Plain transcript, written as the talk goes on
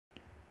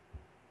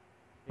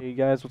Hey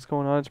guys, what's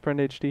going on? It's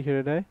BrendHD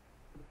here today,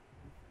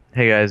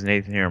 Hey guys,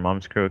 Nathan here.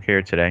 Mom's Croak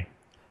here today.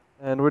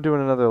 and we're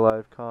doing another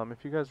live comm.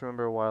 If you guys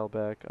remember a while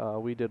back,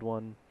 we did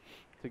one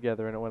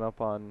together, and it went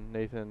up on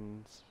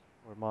Nathan's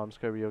or Mom's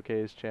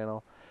Karaoke's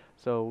channel.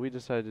 So we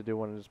decided to do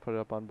one and just put it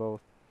up on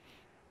both.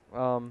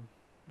 Um,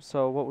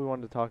 so what we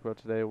wanted to talk about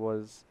today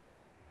was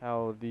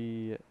how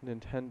the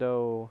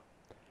Nintendo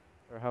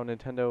or how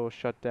Nintendo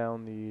shut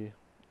down the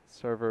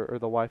server or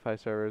the Wi-Fi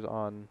servers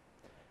on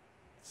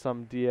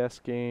some DS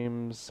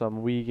games,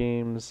 some Wii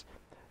games,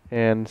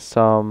 and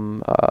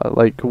some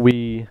like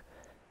Wii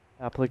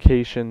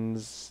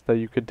applications that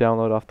you could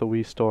download off the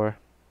Wii Store.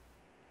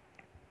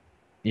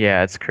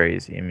 Yeah, it's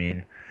crazy. I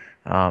mean,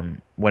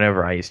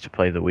 whenever I used to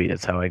play the Wii,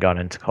 that's how I got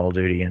into Call of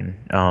Duty,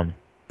 and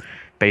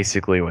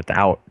basically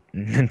without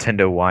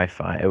Nintendo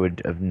Wi-Fi, I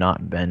would have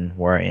not been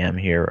where I am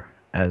here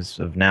as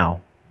of now,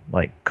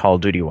 like Call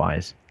of Duty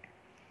wise.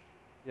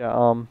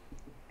 Yeah,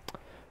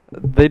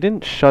 they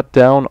didn't shut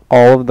down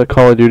all of the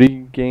Call of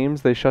Duty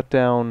games. They shut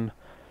down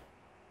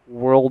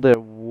World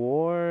at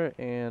War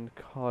and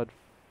COD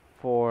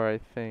 4, I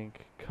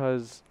think,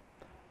 cause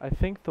I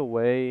think the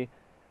way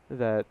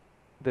that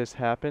this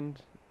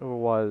happened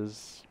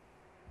was,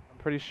 I'm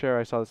pretty sure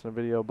I saw this in a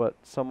video, but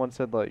someone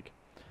said like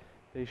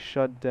they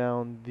shut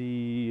down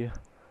the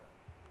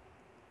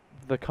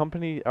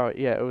company. Oh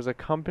yeah, it was a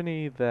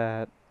company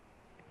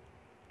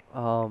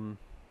um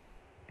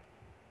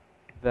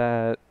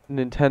that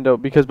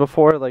Nintendo, because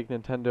before like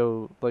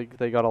Nintendo like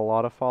they got a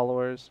lot of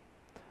followers.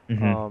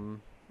 Hmm.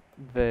 Um,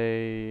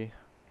 they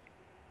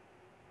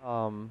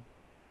um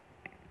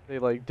they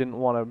like didn't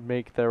want to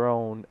make their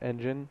own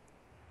engine,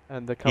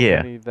 and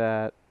Yeah.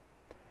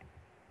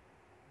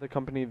 the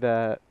company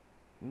that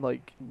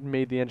like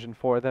made the engine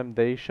for them,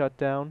 they shut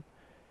down.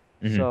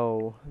 Hmm.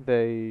 So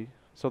they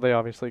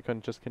obviously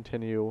couldn't just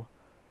continue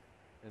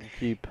and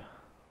keep,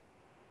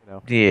 you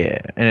know. Yeah.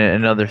 And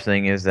another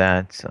thing is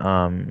that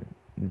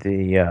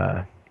the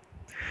uh,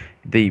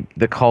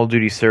 the Call of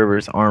Duty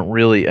servers aren't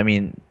really, I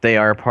mean, they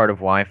are a part of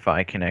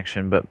Wi-Fi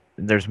connection, but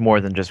there's more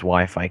than just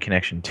Wi-Fi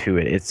connection to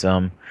it. It's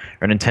or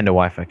Nintendo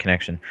Wi-Fi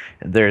connection.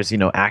 There's,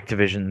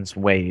 Activision's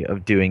way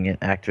of doing it.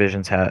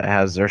 Activision's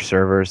has their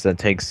servers that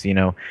takes,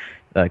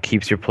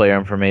 keeps your player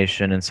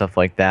information and stuff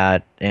like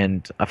that.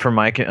 And from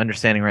my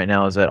understanding right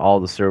now is that all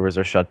the servers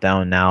are shut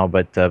down now,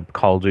 but the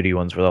Call of Duty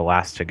ones were the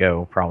last to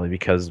go, probably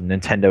because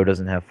Nintendo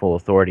doesn't have full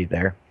authority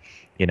there,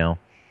 you know.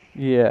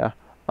 Yeah.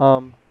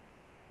 Um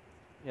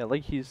yeah,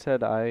 like he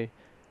said,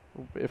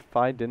 if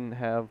I didn't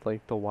have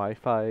like the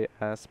Wi-Fi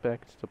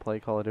aspect to play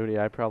Call of Duty,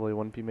 I probably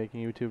wouldn't be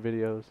making YouTube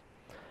videos.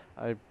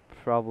 I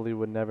probably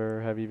would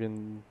never have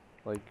even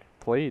like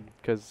played,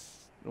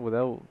 because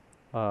without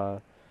uh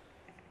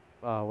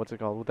what's it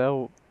called?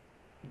 Without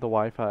the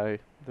Wi-Fi,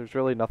 there's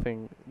really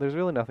nothing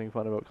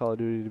fun about Call of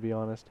Duty, to be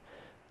honest.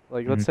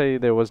 Like, let's Mhm. say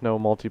there was no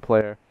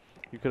multiplayer.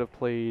 You could have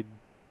played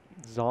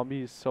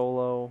Zombies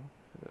solo.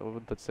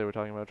 Let's say we're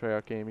talking about a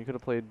Treyarch game. You could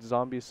have played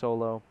Zombies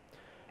solo,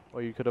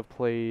 or you could have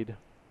played single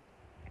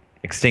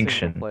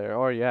Extinction. player.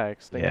 Or yeah, Yeah.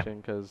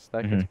 Extinction, because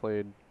that Hmm. gets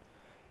played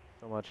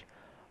so much.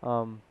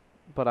 Um,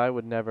 but I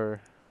would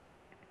never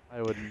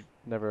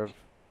have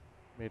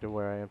made it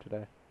where I am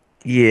today.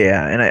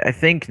 Yeah, and I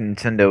think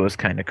Nintendo was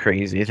kind of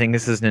crazy. I think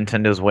this is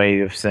Nintendo's way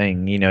of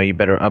saying, you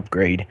better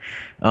upgrade.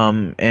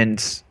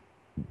 And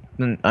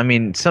I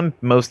mean,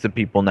 most of the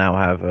people now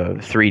have a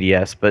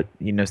 3DS, but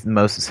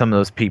some of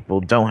those people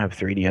don't have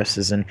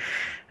 3DSs,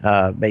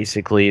 and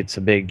basically it's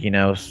a big,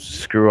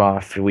 screw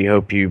off. We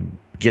hope you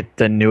get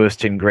the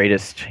newest and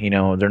greatest.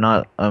 They're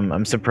not.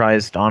 I'm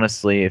surprised,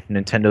 honestly, if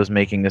Nintendo's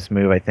making this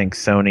move. I think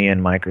Sony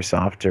and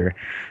Microsoft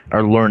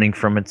are learning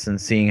from it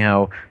and seeing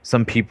how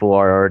some people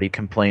are already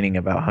complaining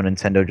about how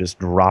Nintendo just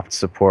dropped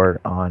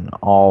support on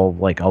all,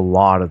 like, a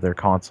lot of their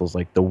consoles,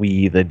 like the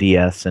Wii, the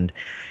DS, and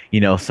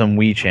some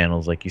Wii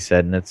channels, like you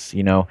said. And it's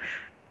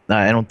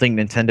I don't think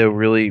Nintendo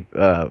really,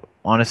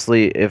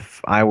 honestly,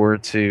 if I were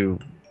to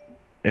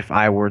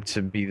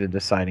be the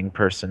deciding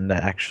person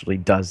that actually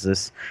does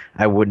this,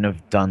 I wouldn't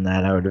have done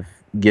that. I would have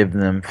given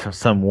them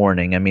some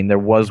warning. I mean, there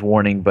was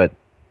warning, but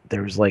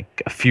there was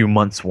like a few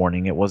months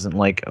warning. It wasn't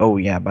like, oh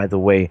yeah, by the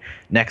way,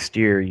 next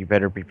year you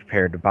better be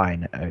prepared to buy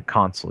a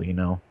console,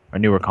 a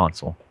newer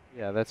console.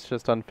 Yeah, that's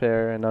just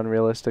unfair and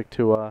unrealistic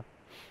to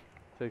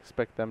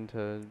expect them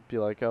to be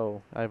like,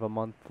 oh, I have a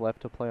month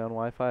left to play on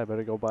Wi-Fi, I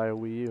better go buy a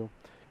Wii U.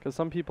 Because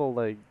some people,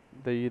 like,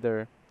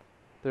 they're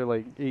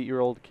like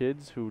 8-year-old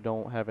kids who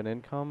don't have an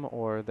income,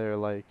 or they're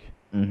like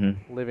Hmm.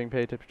 living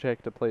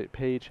paycheck to play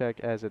paycheck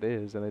as it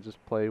is, and they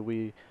just play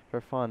Wii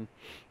for fun.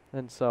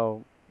 And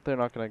so they're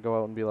not gonna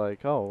go out and be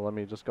like, oh, let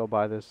me just go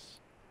buy this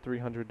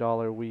 $300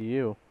 Wii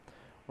U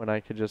when I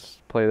could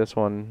just play this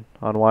one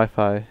on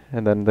Wi-Fi,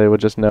 and then they would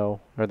just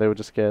know, or they would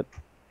just get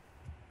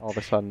all of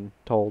a sudden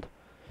told.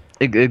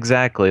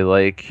 Exactly.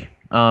 Like,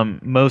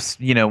 most,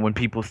 when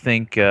people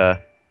think,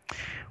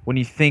 when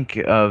you think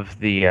of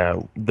the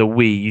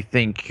Wii, you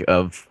think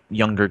of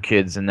younger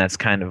kids, and that's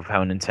kind of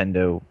how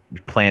Nintendo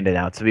planned it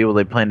out to be. Well,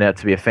 they planned it out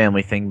to be a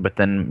family thing, but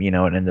then it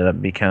ended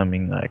up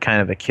becoming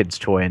kind of a kid's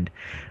toy. And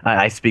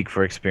I speak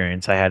for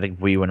experience. I had a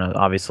Wii when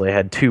obviously I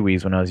had two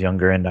Wiis when I was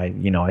younger, and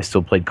I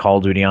still played Call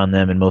of Duty on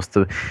them. And most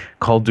of the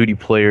Call of Duty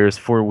players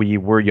for Wii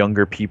were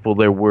younger people.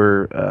 There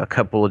were a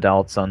couple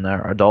adults on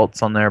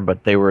there,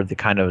 but they were the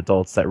kind of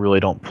adults that really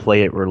don't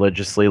play it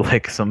religiously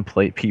like some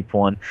play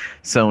people on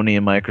Sony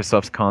and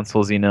Microsoft's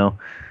consoles.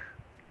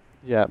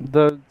 Yeah,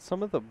 the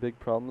some of the big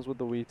problems with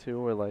the Wii 2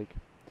 were like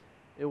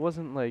it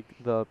wasn't like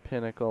the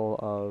pinnacle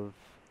of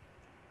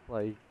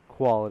like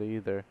quality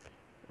either.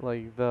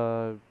 Like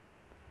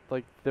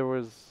there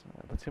was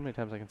let's see how many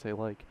times I can say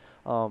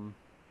um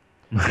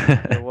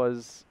there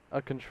was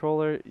a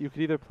controller you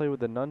could either play with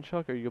the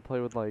nunchuck or you could play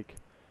with like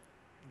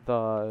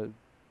the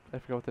I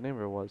forgot what the name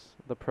of it was.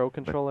 The Pro The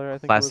controller I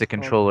think it was Classic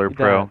called. Controller That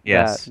Pro, that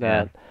yes,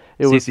 yeah. that.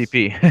 It was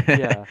CCP.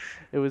 yeah,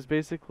 it was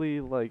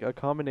basically like a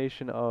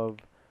combination of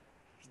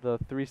the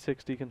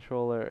 360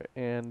 controller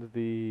and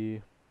the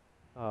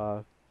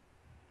uh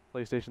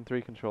PlayStation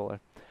 3 controller.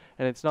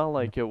 And it's not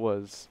like it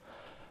was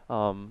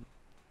um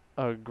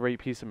a great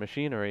piece of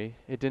machinery.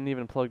 It didn't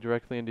even plug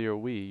directly into your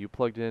Wii. You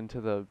plugged it into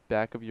the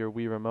back of your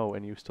Wii remote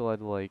and you still had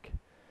to like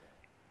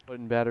put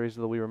in batteries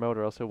of the Wii remote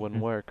or else it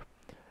wouldn't Mhm. work.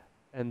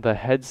 And the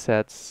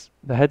headsets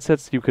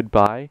you could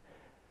buy,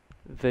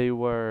 they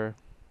were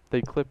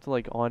they clipped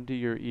like onto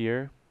your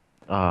ear.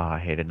 Oh, I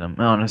hated them.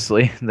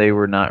 Honestly, they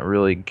were not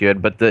really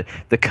good. But the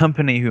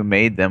company who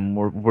made them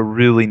were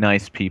really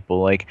nice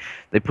people. Like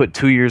they put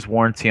 2 years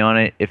warranty on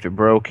it. If it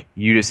broke,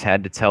 you just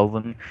had to tell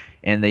them,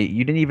 and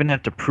you didn't even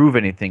have to prove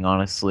anything.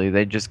 Honestly,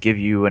 they just give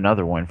you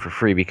another one for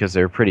free because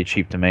they're pretty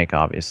cheap to make,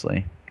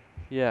 obviously.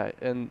 Yeah,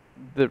 and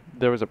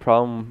there was a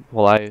problem.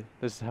 Well,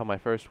 this is how my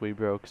first Wii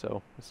broke,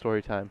 so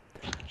story time.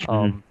 Hmm.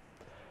 Um,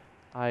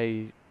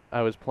 I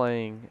I was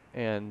playing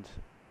and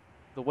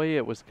the way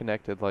it was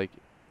connected, like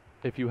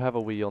if you have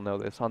a Wii, you'll know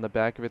this. On the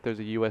back of it, there's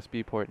a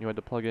USB port, and you had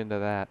to plug it into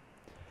that.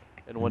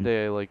 And one Hmm.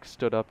 day, I like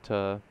stood up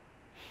to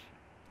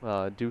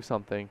do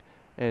something,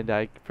 and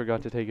I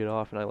forgot to take it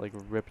off, and I like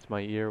ripped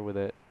my ear with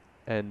it,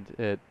 and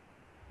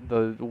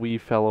the Wii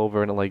fell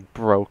over and it like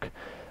broke.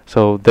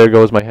 So there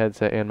goes my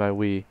headset and my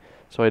Wii.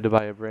 So I had to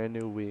buy a brand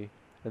new Wii,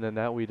 and then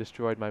that Wii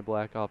destroyed my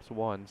Black Ops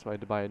 1, so I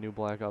had to buy a new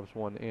Black Ops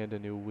 1 and a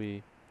new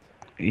Wii,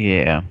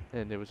 Yeah.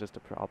 and it was just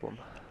a problem.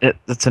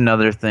 That's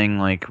another thing.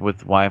 Like with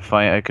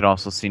Wi-Fi, I could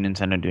also see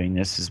Nintendo doing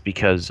this is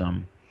because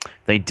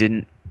they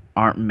didn't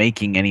aren't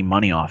making any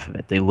money off of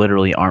it. They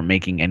literally aren't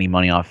making any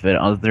money off of it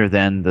other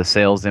than the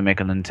sales they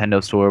make on the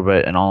Nintendo Store.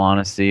 But in all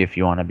honesty, if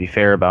you want to be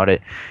fair about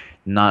it,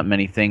 not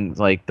many things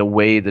like the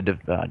way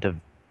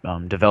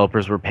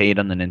developers were paid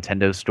on the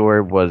Nintendo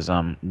Store was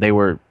they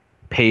were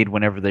paid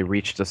whenever they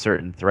reached a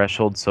certain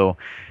threshold. So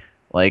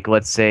like,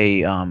 let's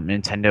say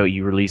Nintendo,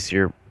 you release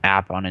your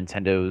app on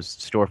Nintendo's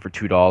store for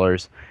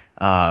 $2.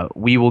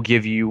 We will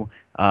give you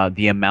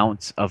the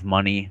amount of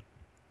money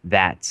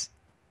that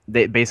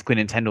basically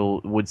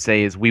Nintendo would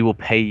say is we will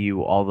pay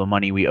you all the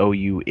money we owe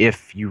you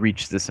if you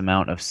reach this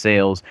amount of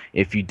sales.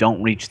 If you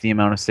don't reach the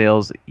amount of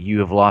sales, you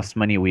have lost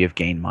money. We have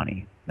gained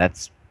money.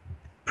 That's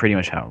pretty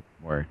much Yeah. how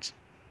it works.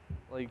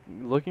 Like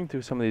looking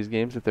through some of these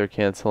games that they're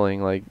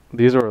canceling, like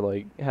these were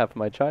like half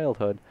my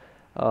childhood.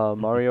 Mhm.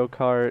 Mario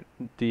Kart,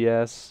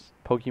 DS,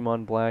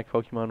 Pokemon Black,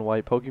 Pokemon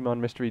White, Pokemon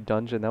Mystery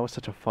Dungeon. That was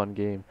such a fun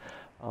game.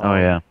 Oh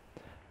yeah.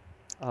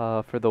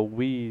 Um, for the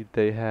Wii,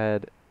 they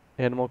had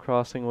Animal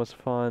Crossing was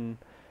fun.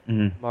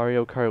 Hmm.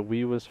 Mario Kart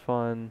Wii was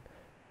fun.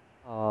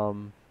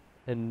 Um,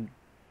 and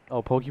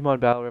oh, Pokemon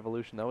Battle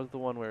Revolution. That was the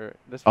one where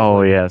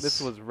Oh this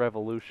yes. was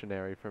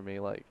revolutionary for me.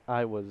 Like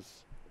I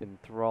was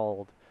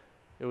enthralled.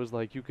 It was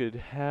like you could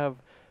have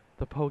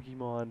the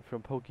Pokemon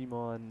from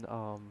Pokemon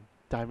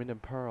Diamond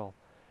and Pearl,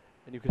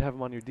 and you could have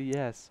them on your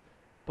DS,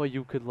 but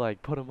you could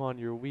like put them on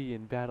your Wii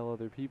and battle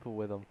other people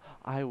with them.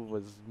 I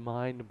was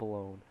mind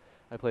blown.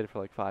 I played it for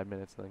like 5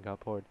 minutes and then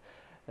got bored,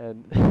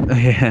 and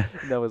Yeah.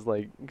 that was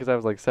like because I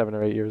was like 7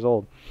 or 8 years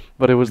old.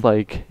 But it was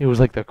like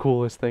the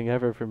coolest thing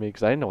ever for me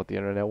because I didn't know what the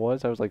internet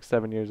was. I was like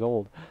 7 years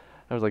old.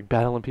 I was like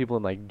battling people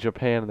in like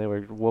Japan and they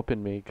were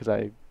whooping me because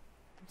I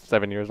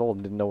 7 years old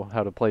and didn't know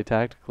how to play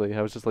tactically.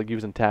 I was just like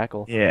using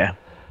tackle. Yeah.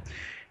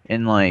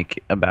 And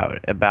like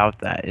about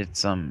that,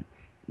 it's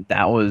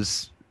that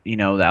was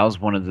that was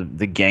one of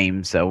the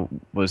games that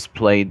was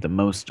played the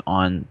most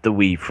on the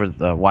Wii for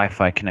the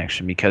Wi-Fi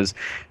connection because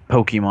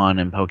Pokemon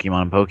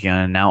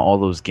and now all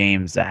those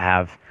games that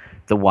have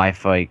the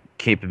Wi-Fi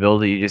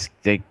capability just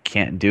they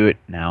can't do it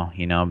now,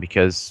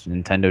 because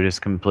Nintendo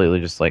just completely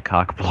just like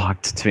cock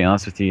blocked, to be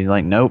honest with you.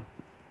 Like nope,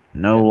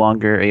 no Yeah,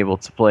 longer able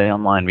to play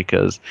online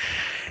because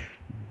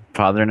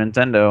Father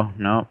Nintendo,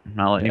 nope,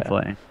 not letting you yeah.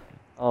 play.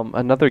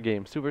 Another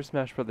game, Super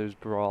Smash Brothers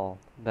Brawl.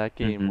 Hmm. That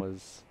game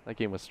was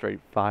straight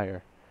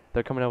fire.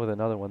 They're coming out with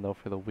another one though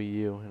for the Wii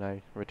U, and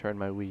I returned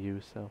my Wii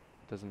U, so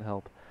it doesn't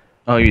help.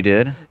 Oh, you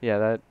did?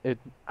 Yeah,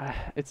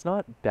 it's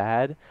not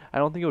bad. I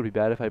don't think it would be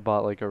bad if I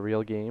bought like a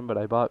real game, but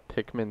I bought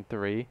Pikmin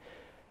 3.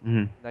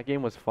 Hmm. That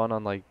game was fun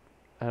on like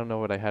I don't know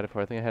what I had it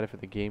for. I think I had it for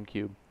the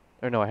GameCube.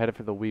 Or no, I had it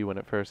for the Wii when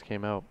it first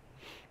came out.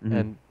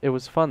 Hmm. And it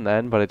was fun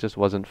then, but it just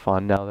wasn't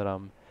fun now that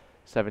I'm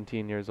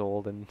 17 years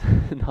old and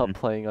not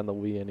playing on the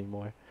Wii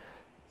anymore.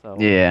 So,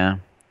 Yeah,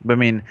 but I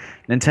mean,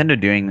 Nintendo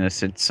doing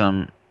this, it's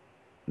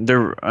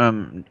they're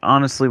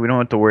honestly, we don't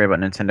have to worry about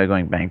Nintendo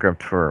going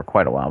bankrupt for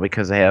quite a while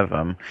because they have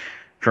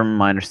from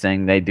my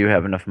understanding, they do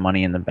have enough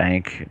money in the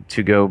bank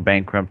to go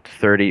bankrupt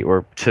 30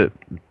 or to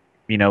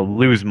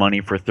lose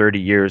money for 30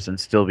 years and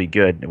still be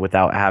good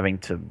without having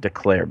to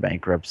declare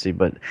bankruptcy.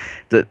 But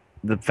the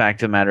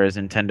fact of the matter is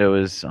Nintendo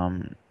is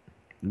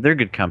they're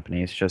good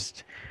companies,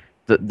 just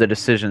the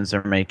decisions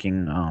they're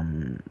making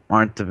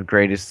aren't the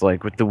greatest.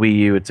 Like with the Wii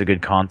U, it's a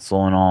good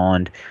console and all,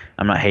 and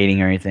I'm not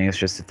hating or anything. It's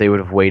just that they would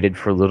have waited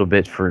for a little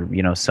bit for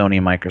Sony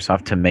and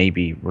Microsoft to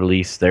maybe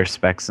release their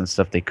specs and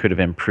stuff. They could have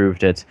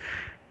improved it,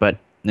 but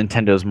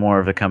Nintendo's more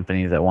of a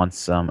company that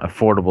wants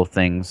affordable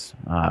things,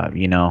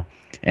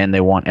 and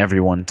they want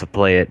everyone to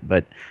play it.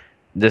 But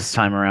this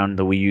time around,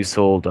 the Wii U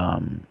sold,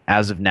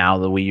 as of now,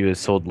 the Wii U has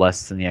sold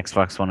less than the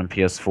Xbox One and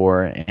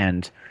PS4,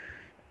 and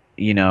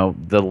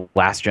the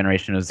last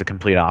generation was the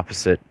complete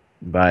opposite,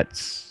 but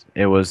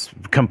it was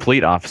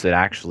complete opposite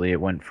actually. It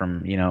went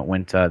from, it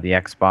went the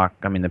Xbox,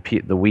 I mean the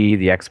Wii,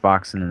 the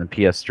Xbox, and then the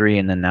PS3,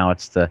 and then now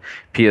it's the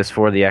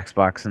PS4, the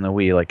Xbox, and the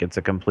Wii. Like it's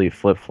a complete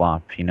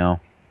flip-flop.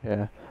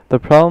 yeah. The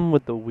problem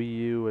with the Wii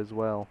U as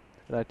well,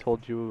 and I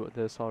told you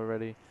this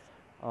already,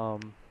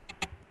 um,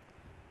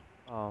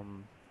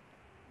 um,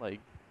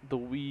 like the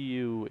Wii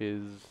U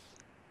is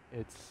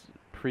its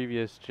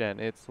previous gen.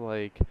 It's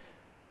like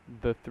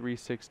the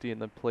 360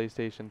 and the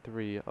PlayStation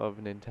 3 of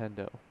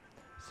Nintendo.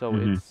 So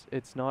Hmm.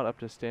 it's not up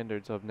to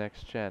standards of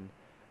next gen.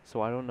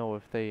 So I don't know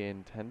if they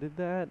intended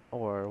that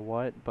or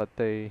what, but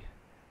they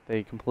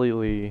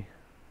completely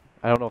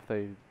I don't know if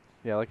they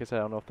yeah, like I said,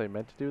 I don't know if they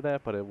meant to do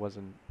that, but it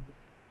wasn't.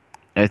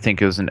 I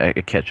think it was a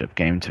catch-up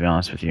game, to be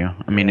honest with you.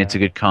 I mean, it's Yeah, a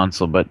good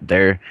console, but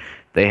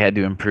they had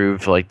to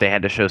improve. Like they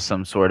had to show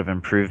some sort of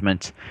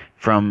improvement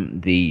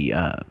from the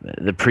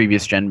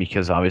previous gen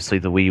because obviously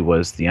the Wii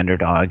was the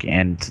underdog,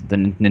 and the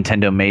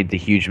Nintendo made the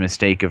huge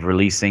mistake of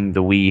releasing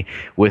the Wii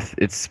with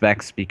its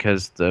specs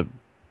because the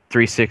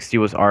 360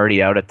 was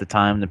already out at the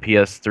time. The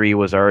PS3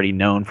 was already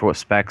known for what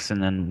specs,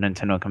 and then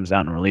Nintendo comes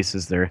out and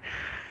releases their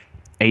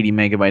 80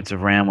 megabytes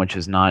of RAM, which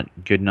is not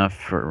good enough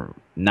for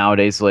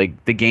nowadays.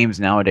 Like the games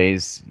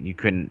nowadays, you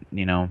couldn't,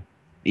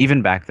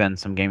 even back then,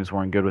 some games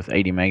weren't good with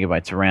 80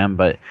 megabytes of RAM,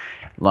 but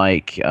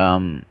like,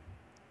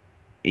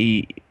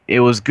 it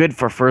was good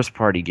for first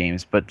party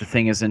games. But the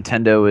thing is,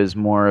 Nintendo is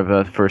more of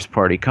a first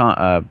party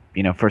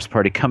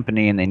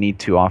company, and they need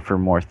to offer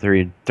more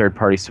third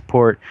party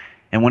support.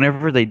 And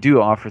whenever they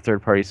do offer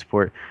third party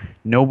support,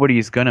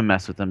 nobody's gonna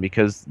mess with them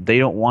because they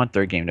don't want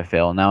their game to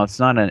fail. Now, it's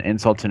not an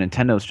insult to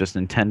Nintendo; it's just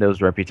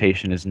Nintendo's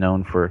reputation is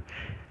known for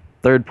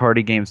third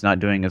party games not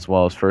doing as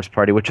well as first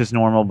party, which is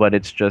normal. But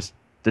it's just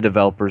the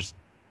developers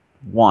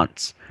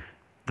want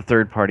the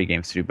third party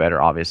games to do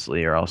better,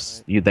 obviously, or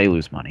else right. they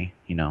lose money.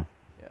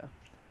 Yeah.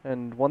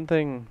 And one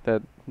thing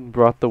that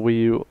brought the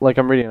Wii U, like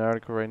I'm reading an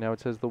article right now, it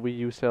says the Wii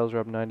U sales are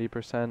up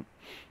 90%,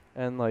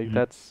 and like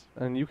Hmm.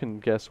 and you can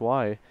guess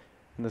why.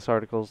 And this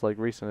article's like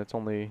recent. It's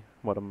only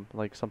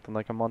like something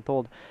like a month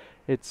old.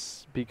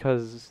 It's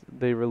because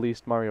they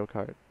released Mario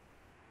Kart,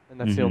 and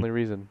that's the Hmm. only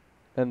reason.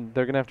 And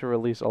they're gonna have to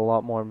release a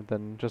lot more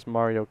than just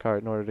Mario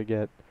Kart in order to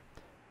get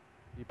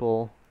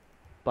people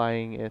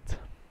buying it.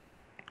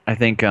 I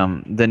think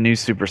the new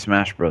Super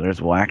Smash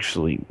Brothers will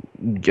actually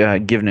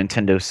give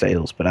Nintendo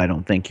sales, but I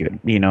don't think I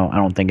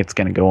don't think it's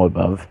going to go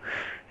above.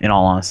 In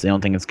all honesty, I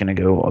don't think it's going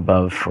to go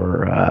above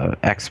for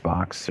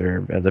Xbox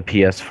or the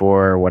PS4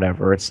 or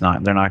whatever. It's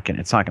not. They're not going.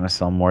 It's not going to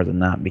sell more than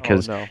that Oh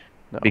because no,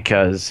 no,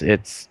 because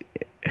it's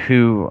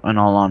who, in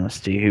all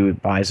honesty, who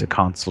buys a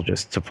console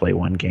just to play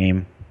one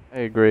game. I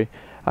agree.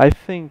 I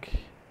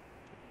think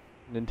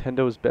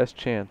Nintendo's best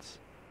chance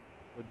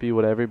would be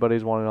what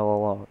everybody's wanted all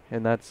along,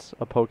 and that's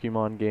a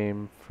Pokemon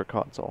game for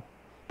console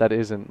that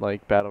isn't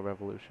like Battle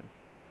Revolution.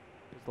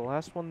 'Cause the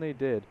last one they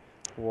did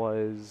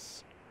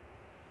was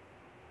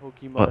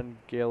But Pokemon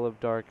Gale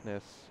of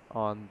Darkness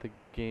on the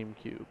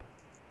GameCube,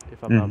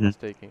 if I'm not hmm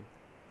mistaken.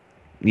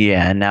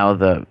 yeah, and now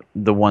the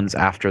ones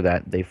after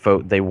that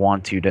they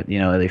want you to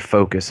they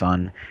focus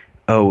on,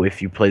 oh,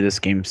 if you play this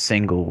game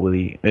single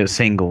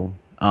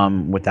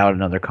without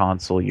another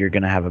console you're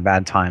gonna have a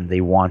bad time.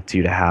 They want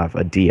you to have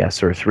a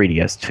DS or a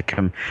 3DS to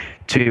come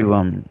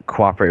to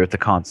cooperate with the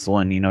console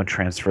and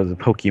transfer the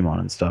Pokemon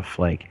and stuff.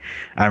 Like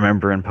I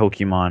remember in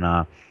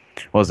Pokemon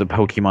was a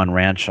Pokemon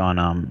Ranch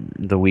on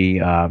the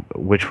Wii,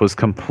 which was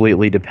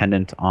completely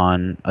dependent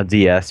on a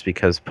DS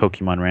because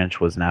Pokemon Ranch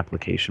was an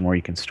application where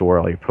you can store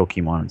all your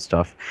Pokemon and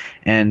stuff.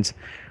 And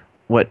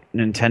what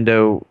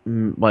Nintendo,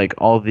 like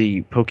all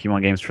the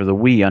Pokemon games for the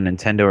Wii on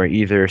Nintendo, are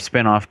either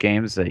spin-off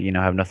games that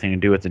have nothing to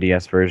do with the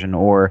DS version,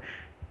 or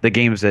the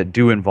games that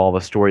do involve a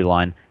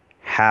storyline.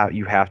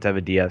 You have to have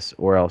a DS,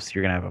 or else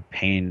you're gonna have a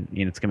pain.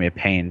 It's gonna be a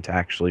pain to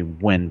actually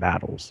win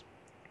battles.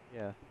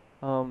 Yeah.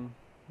 Um,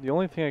 the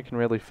only thing I can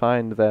really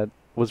find that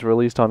was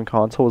released on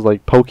console was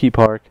like Poke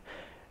Park,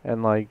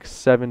 and like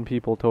 7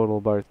 people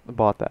total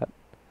bought that.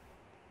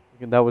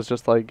 And that was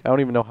just like I don't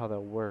even know how that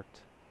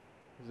worked.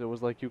 'Cause it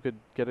was like you could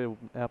get an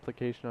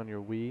application on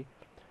your Wii,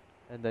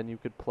 and then you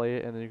could play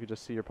it, and then you could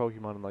just see your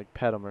Pokemon and like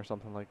pet them or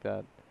something like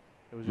that.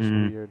 It was just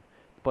Mm. weird.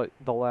 But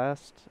the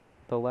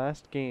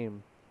last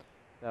game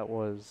that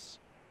was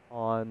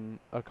on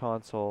a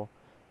console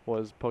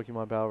was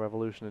Pokemon Battle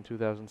Revolution in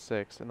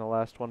 2006, and the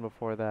last one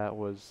before that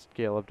was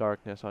Gale of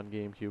Darkness on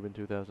GameCube in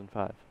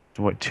 2005.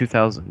 What,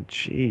 2000?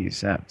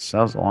 Jeez, that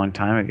was a long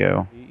time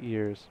ago. 8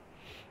 years.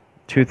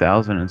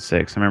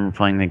 2006. I remember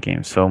playing the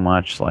game so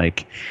much.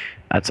 Like,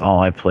 that's all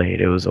I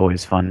played. It was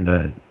always fun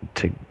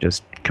to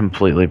just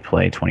completely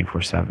play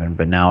 24/7.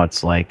 But now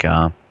it's like,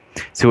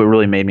 see, what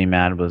really made me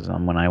mad was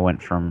when I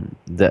went from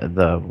the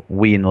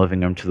Wii in the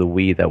living room to the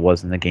Wii that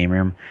was in the game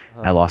room.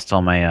 I Huh. lost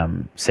all my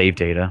save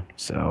data.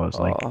 So I was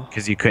like, Oh.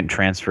 because you couldn't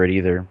transfer it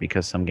either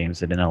because some games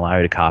didn't allow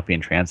you to copy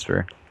and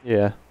transfer.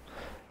 Yeah,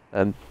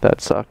 and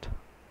that sucked.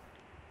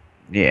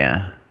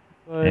 Yeah,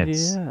 But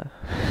it's. yeah.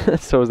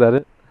 So is that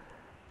it?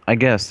 I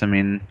guess. I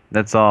mean,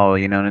 that's all.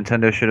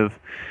 Nintendo should have.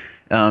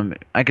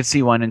 I could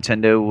see why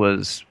Nintendo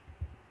was,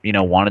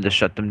 wanted to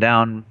shut them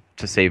down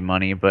to save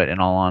money, but in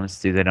all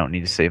honesty, they don't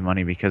need to save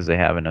money because they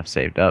have enough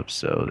saved up,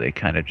 so they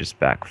kind of just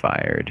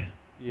backfired.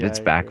 Yeah, I It's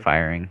agree.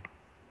 backfiring.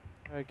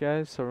 Alright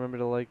guys, so remember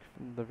to like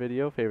the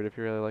video, favorite if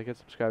you really like it,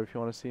 subscribe if you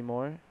want to see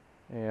more,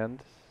 and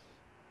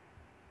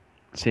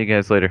See you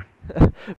guys later.